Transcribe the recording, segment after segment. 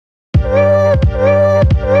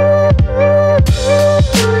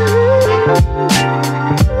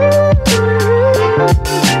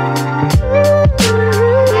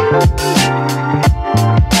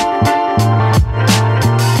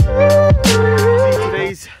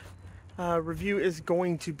review is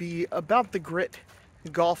going to be about the Grit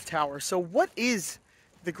Golf Tower. So what is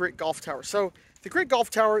the Grit Golf Tower? So the Grit Golf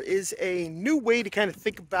Tower is a new way to kind of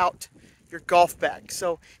think about your golf bag.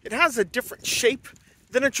 So it has a different shape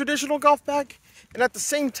than a traditional golf bag, and at the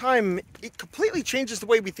same time it completely changes the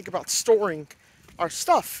way we think about storing our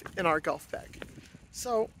stuff in our golf bag.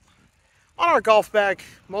 So on our golf bag,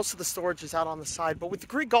 most of the storage is out on the side, but with the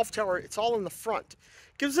Grit Golf Tower, it's all in the front.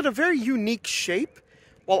 Gives it a very unique shape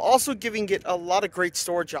while also giving it a lot of great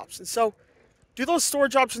storage options. So do those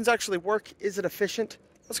storage options actually work? Is it efficient?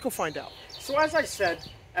 Let's go find out. So as I said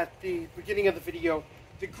at the beginning of the video,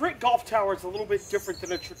 the Grit Golf Tower is a little bit different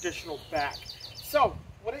than a traditional bag. So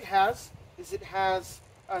what it has is it has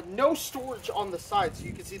no storage on the side. So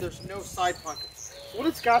you can see there's no side pockets. What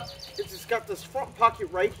it's got is it's got this front pocket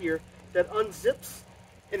right here that unzips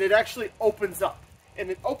and it actually opens up. And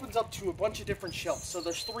it opens up to a bunch of different shelves. So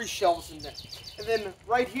there's 3 shelves in there. And then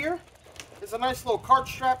right here is a nice little card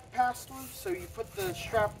strap pass through. So you put the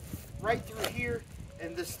strap right through here,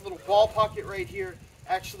 and this little ball pocket right here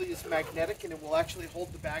actually is magnetic, and it will actually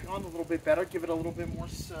hold the bag on a little bit better, give it a little bit more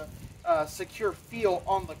secure feel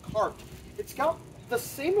on the cart. It's got the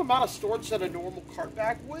same amount of storage that a normal cart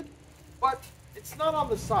bag would, but it's not on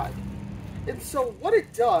the side. And so what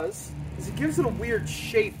it does is it gives it a weird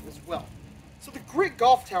shape as well. So the Grit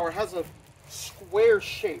Golf Tower has a square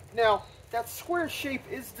shape. Now, that square shape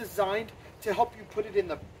is designed to help you put it in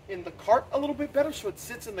the cart a little bit better, so it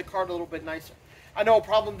sits in the cart a little bit nicer. I know a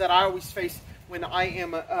problem that I always face when I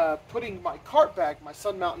am putting my cart bag, my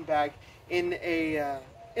Sun Mountain bag, in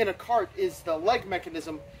a cart is the leg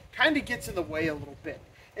mechanism kind of gets in the way a little bit.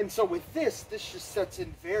 And so with this just sets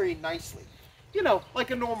in very nicely. You know,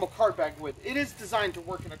 like a normal cart bag would. It is designed to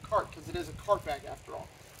work in a cart because it is a cart bag after all.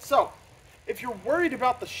 So, if you're worried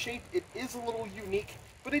about the shape, it is a little unique,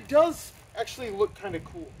 but it does actually look kind of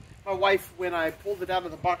cool. My wife, when I pulled it out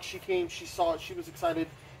of the box, she came, she saw it, she was excited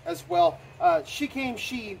as well. She came,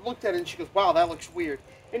 she looked at it, and she goes, wow, that looks weird.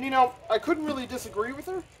 And you know, I couldn't really disagree with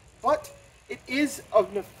her, but it is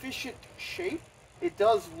an efficient shape. It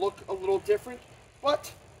does look a little different,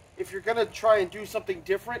 but if you're going to try and do something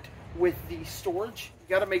different with the storage,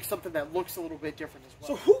 you got to make something that looks a little bit different as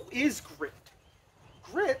well. So who is Grit?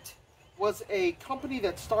 Grit was a company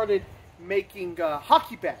that started making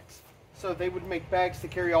hockey bags. So they would make bags to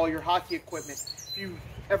carry all your hockey equipment. If you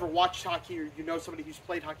ever watched hockey or you know somebody who's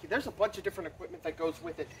played hockey, there's a bunch of different equipment that goes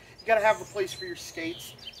with it. You got to have a place for your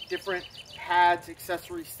skates, different pads,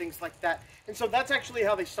 accessories, things like that. And so that's actually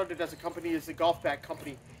how they started as a company, as a golf bag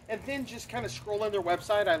company. And then just kind of scrolling their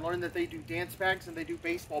website, I learned that they do dance bags and they do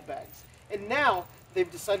baseball bags. And now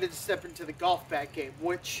they've decided to step into the golf bag game,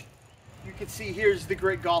 which you can see here's the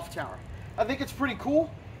Grit Golf Tower. I think it's pretty cool,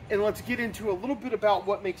 and let's get into a little bit about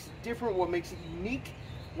what makes it different, what makes it unique,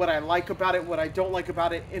 what I like about it, what I don't like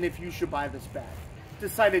about it, and if you should buy this bag.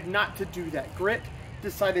 Decided not to do that. Grit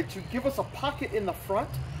decided to give us a pocket in the front,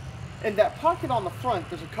 and that pocket on the front,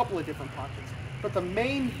 there's a couple of different pockets, but the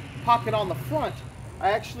main pocket on the front,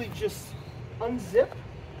 I actually just unzip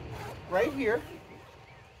right here,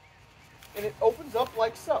 and it opens up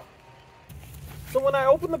like so. So when I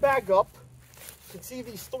open the bag up, you can see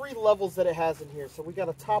these 3 levels that it has in here. So we got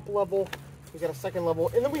a top level, we got a second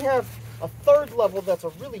level, and then we have a third level that's a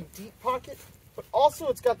really deep pocket, but also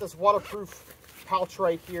it's got this waterproof pouch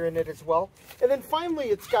right here in it as well. And then finally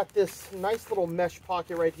it's got this nice little mesh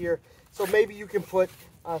pocket right here. So maybe you can put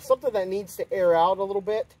something that needs to air out a little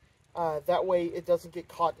bit. That way it doesn't get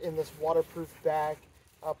caught in this waterproof bag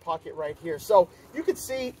pocket right here. So you can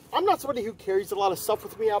see, I'm not somebody who carries a lot of stuff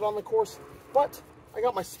with me out on the course, but I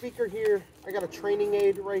got my speaker here. I got a training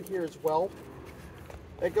aid right here as well.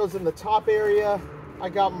 That goes in the top area. I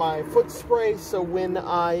got my foot spray, so when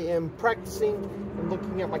I am practicing and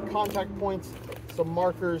looking at my contact points, some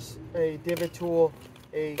markers, a divot tool,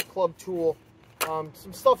 a club tool,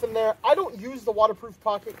 some stuff in there. I don't use the waterproof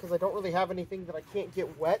pocket because I don't really have anything that I can't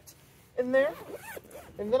get wet in there.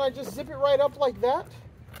 And then I just zip it right up like that.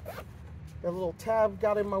 That little tab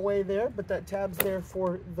got in my way there, but that tab's there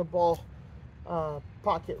for the ball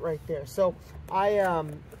pocket right there. So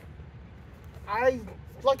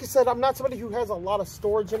like I said, I'm not somebody who has a lot of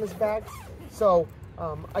storage in his bag, so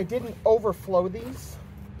I didn't overflow these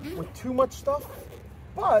with too much stuff,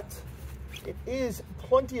 but it is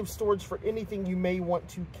plenty of storage for anything you may want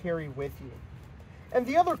to carry with you. And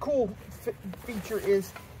the other cool feature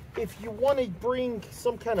is if you want to bring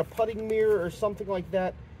some kind of putting mirror or something like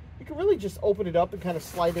that, you can really just open it up and kind of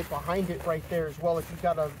slide it behind it right there as well if you've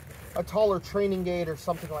got a taller training aid or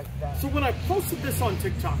something like that. So when I posted this on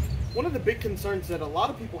TikTok, one of the big concerns that a lot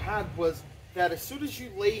of people had was that as soon as you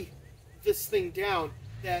lay this thing down,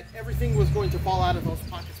 that everything was going to fall out of those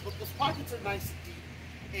pockets, but those pockets are nice and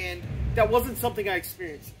deep, and that wasn't something I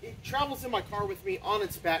experienced. It travels in my car with me on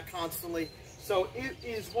its back constantly, so it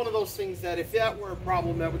is one of those things that if that were a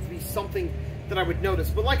problem, that would be something that I would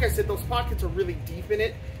notice. But like I said, those pockets are really deep in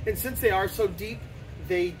it, and since they are so deep,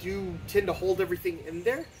 they do tend to hold everything in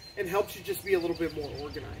there and helps you just be a little bit more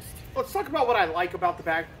organized. Let's talk about what I like about the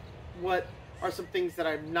bag. What are some things that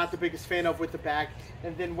I'm not the biggest fan of with the bag,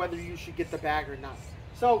 and then whether you should get the bag or not.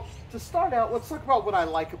 So to start out, let's talk about what I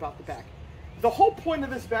like about the bag. The whole point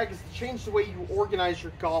of this bag is to change the way you organize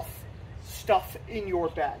your golf stuff in your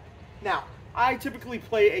bag. Now, I typically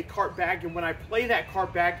play a cart bag, and when I play that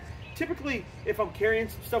cart bag, typically if I'm carrying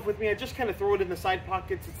some stuff with me, I just kind of throw it in the side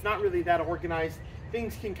pockets. It's not really that organized.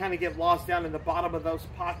 Things can kind of get lost down in the bottom of those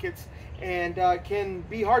pockets, and can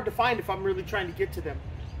be hard to find if I'm really trying to get to them.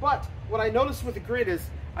 But what I noticed with the Grit is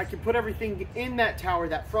I can put everything in that tower,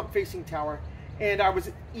 that front-facing tower, and I was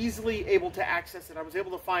easily able to access it. I was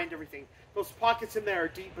able to find everything. Those pockets in there are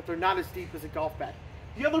deep, but they're not as deep as a golf bag.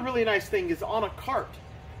 The other really nice thing is on a cart,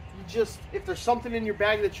 you just, if there's something in your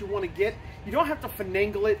bag that you want to get, you don't have to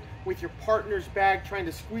finagle it with your partner's bag, trying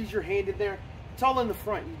to squeeze your hand in there. It's all in the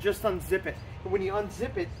front. You just unzip it. And when you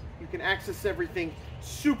unzip it, you can access everything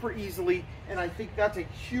super easily, and I think that's a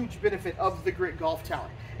huge benefit of the Grit Golf Tower,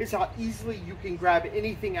 is how easily you can grab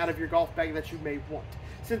anything out of your golf bag that you may want.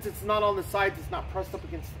 Since it's not on the sides, it's not pressed up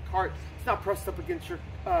against the cart, it's not pressed up against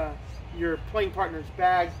your playing partner's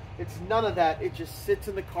bag, it's none of that. It just sits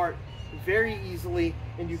in the cart very easily,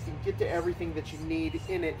 and you can get to everything that you need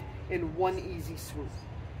in it in one easy swoop.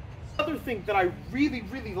 Another thing that I really,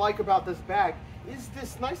 really like about this bag is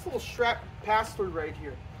this nice little strap pass-through right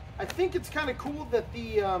here. I think it's kind of cool that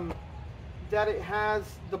that it has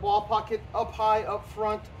the ball pocket up high up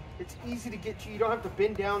front. It's easy to get to. You don't have to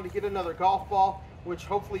bend down to get another golf ball, which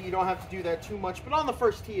hopefully you don't have to do that too much, but on the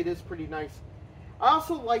first tee it is pretty nice. I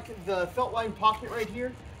also like the felt line pocket right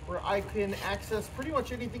here, where I can access pretty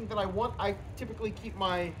much anything that I want. I typically keep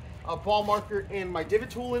my ball marker and my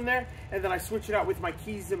divot tool in there, and then I switch it out with my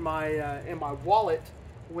keys in my wallet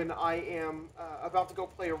when I am about to go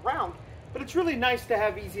play around. But it's really nice to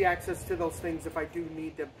have easy access to those things if I do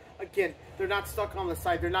need them. Again, they're not stuck on the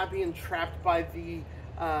side. They're not being trapped by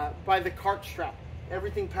the cart strap.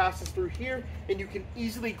 Everything passes through here, and you can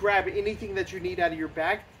easily grab anything that you need out of your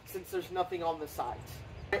bag since there's nothing on the sides.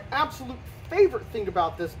 My absolute favorite thing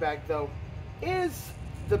about this bag, though, is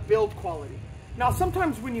the build quality. Now,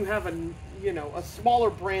 sometimes when you have a smaller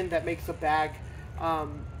brand that makes a bag,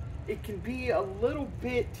 it can be a little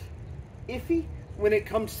bit iffy when it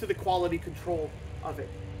comes to the quality control of it.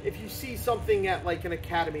 If you see something at like an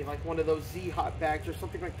Academy, like one of those Z-Hot bags or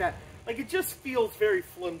something like that, like it just feels very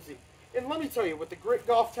flimsy. And let me tell you, with the Grit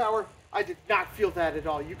Golf Tower, I did not feel that at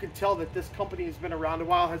all. You can tell that this company has been around a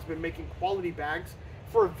while, has been making quality bags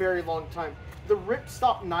for a very long time. The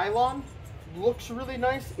ripstop nylon looks really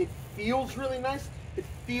nice. It feels really nice. It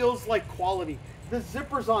feels like quality. The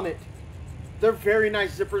zippers on it, they're very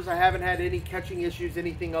nice zippers. I haven't had any catching issues,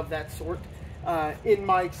 anything of that sort in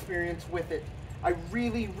my experience with it. I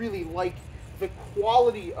really, really like the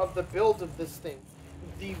quality of the build of this thing.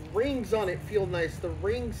 The rings on it feel nice. The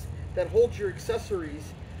rings that hold your accessories,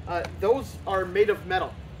 those are made of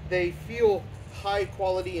metal. They feel high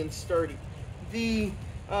quality and sturdy. The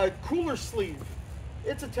cooler sleeve,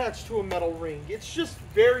 it's attached to a metal ring. It's just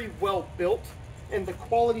very well built, and the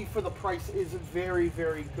quality for the price is very,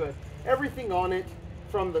 very good. Everything on it,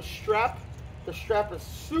 from the strap is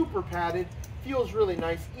super padded, feels really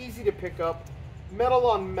nice, easy to pick up, metal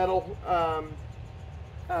on metal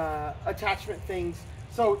attachment things.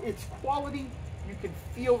 So it's quality. You can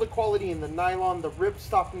feel the quality in the nylon, the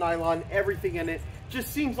ripstop nylon, everything in it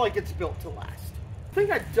just seems like it's built to last. The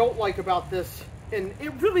thing I don't like about this, and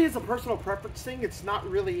it really is a personal preference thing, it's not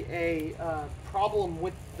really a problem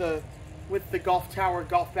with the Golf Tower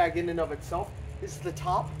golf bag in and of itself, is the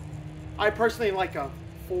top. I personally like a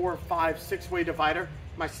 4, 5, 6-way divider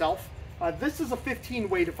myself. This is a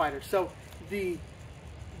 15-way divider, so the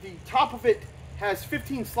top of it has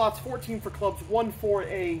 15 slots, 14 for clubs, 1 for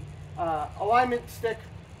a alignment stick,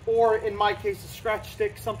 or in my case a scratch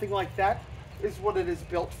stick, something like that is what it is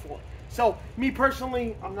built for. So me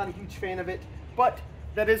personally, I'm not a huge fan of it, but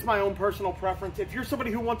that is my own personal preference. If you're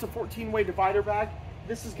somebody who wants a 14-way divider bag,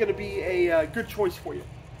 this is going to be a good choice for you.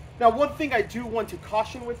 Now, one thing I do want to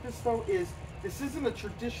caution with this though is this isn't a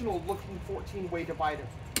traditional looking 14-way divider.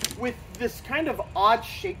 With this kind of odd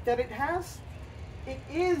shape that it has, it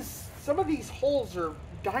is, some of these holes are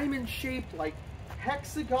diamond shaped, like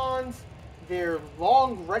hexagons. They're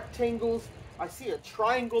long rectangles. I see a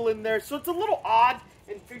triangle in there, so it's a little odd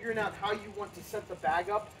and figuring out how you want to set the bag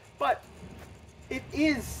up, but it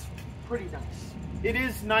is pretty nice. It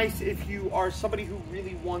is nice if you are somebody who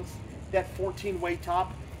really wants that 14-way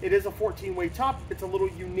top. It is a 14-way top. It's a little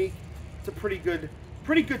unique. It's a pretty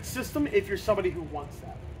good system if you're somebody who wants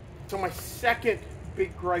that. So my second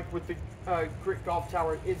big gripe with the Grit Golf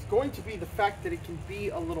Tower is going to be the fact that it can be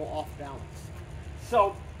a little off balance.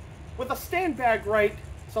 So with a stand bag, right,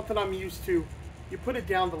 something I'm used to, you put it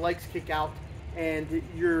down, the legs kick out, and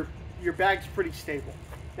your bag's pretty stable.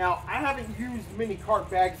 Now, I haven't used many cart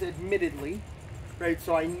bags, admittedly, right?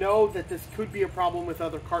 So I know that this could be a problem with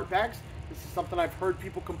other cart bags. This is something I've heard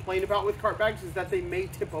people complain about with cart bags, is that they may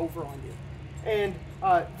tip over on you. And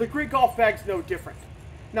the Grit Golf bag's no different.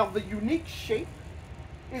 Now, the unique shape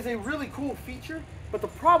is a really cool feature, but the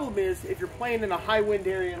problem is if you're playing in a high wind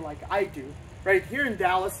area like I do, right here in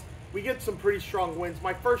Dallas, we get some pretty strong winds.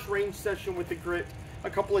 My first range session with the Grit, a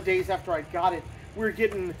couple of days after I got it, we were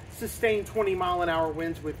getting sustained 20-mile-an-hour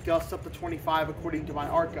winds with gusts up to 25 according to my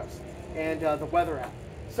Arcus and the weather app.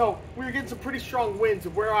 So we were getting some pretty strong winds,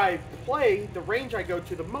 and where I play, the range I go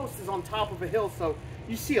to the most is on top of a hill, so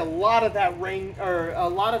you see a lot of that rain, or a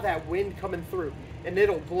lot of that wind coming through, and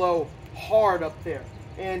it'll blow hard up there.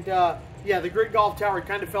 And yeah, the Grit Golf Tower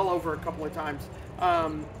kind of fell over a couple of times.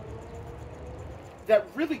 That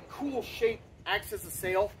really cool shape acts as a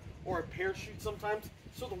sail or a parachute sometimes.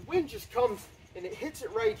 So the wind just comes and it hits it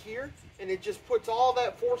right here, and it just puts all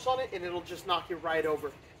that force on it, and it'll just knock it right over.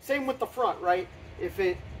 Same with the front, right? If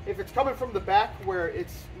it's coming from the back where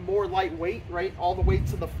it's more lightweight, right? All the weight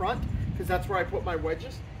to the front, because that's where I put my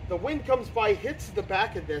wedges. The wind comes by, hits the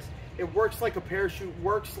back of this. It works like a parachute,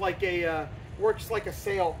 works like a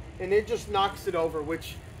sail, and it just knocks it over,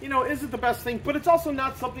 which, you know, isn't the best thing, but it's also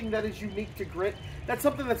not something that is unique to Grit. That's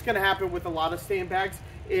something that's going to happen with a lot of stand bags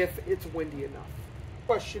if it's windy enough.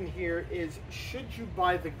 Question here is, should you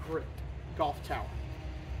buy the Grit Golf Tower?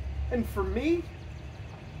 And for me,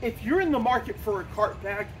 if you're in the market for a cart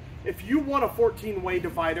bag, if you want a 14-way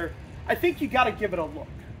divider, I think you got to give it a look,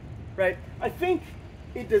 right? I think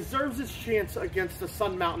it deserves its chance against the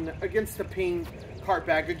Sun Mountain, against the Ping cart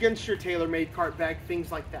bag, against your TaylorMade cart bag,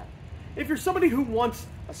 things like that. If you're somebody who wants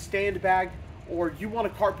a stand bag, or you want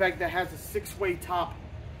a cart bag that has a 6-way top,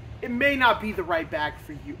 it may not be the right bag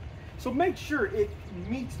for you. So make sure it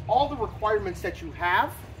meets all the requirements that you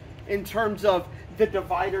have in terms of the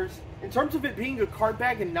dividers, in terms of it being a cart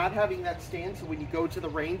bag and not having that stand, so when you go to the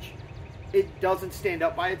range, it doesn't stand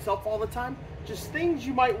up by itself all the time. Just things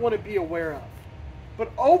you might want to be aware of.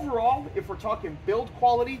 But overall, if we're talking build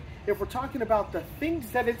quality, if we're talking about the things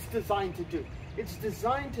that it's designed to do, it's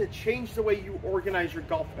designed to change the way you organize your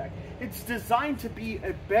golf bag. It's designed to be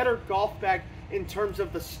a better golf bag in terms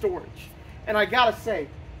of the storage. And I gotta say,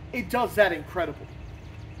 it does that incredibly.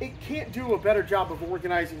 It can't do a better job of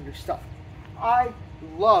organizing your stuff. I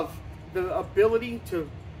love the ability to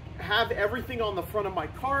have everything on the front of my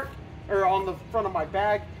cart, or on the front of my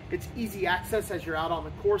bag. It's easy access as you're out on the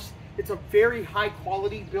course. It's a very high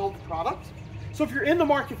quality build product. So if you're in the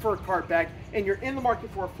market for a cart bag and you're in the market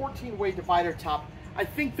for a 14-way divider top, I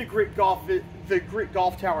think the Grit Golf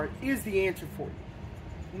Tower is the answer for you.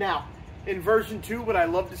 Now, in version 2, would I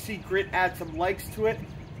love to see Grit add some legs to it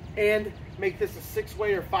and make this a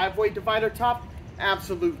 6-way or 5-way divider top?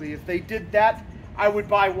 Absolutely. If they did that, I would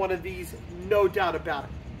buy one of these, no doubt about it.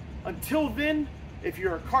 Until then, if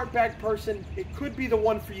you're a cart bag person, it could be the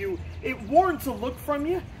one for you. It warrants a look from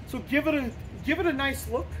you, so give it a nice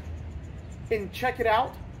look and check it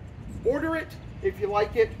out. Order it if you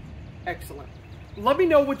like it. Excellent. Let me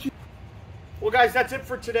know what you... Well, guys, that's it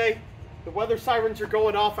for today. The weather sirens are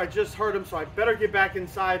going off. I just heard them, so I better get back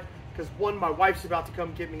inside because, one, my wife's about to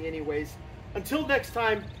come get me anyways. Until next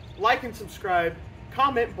time, like and subscribe,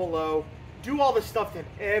 comment below, do all the stuff that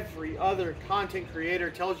every other content creator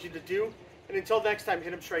tells you to do. And until next time,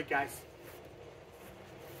 hit them straight, guys.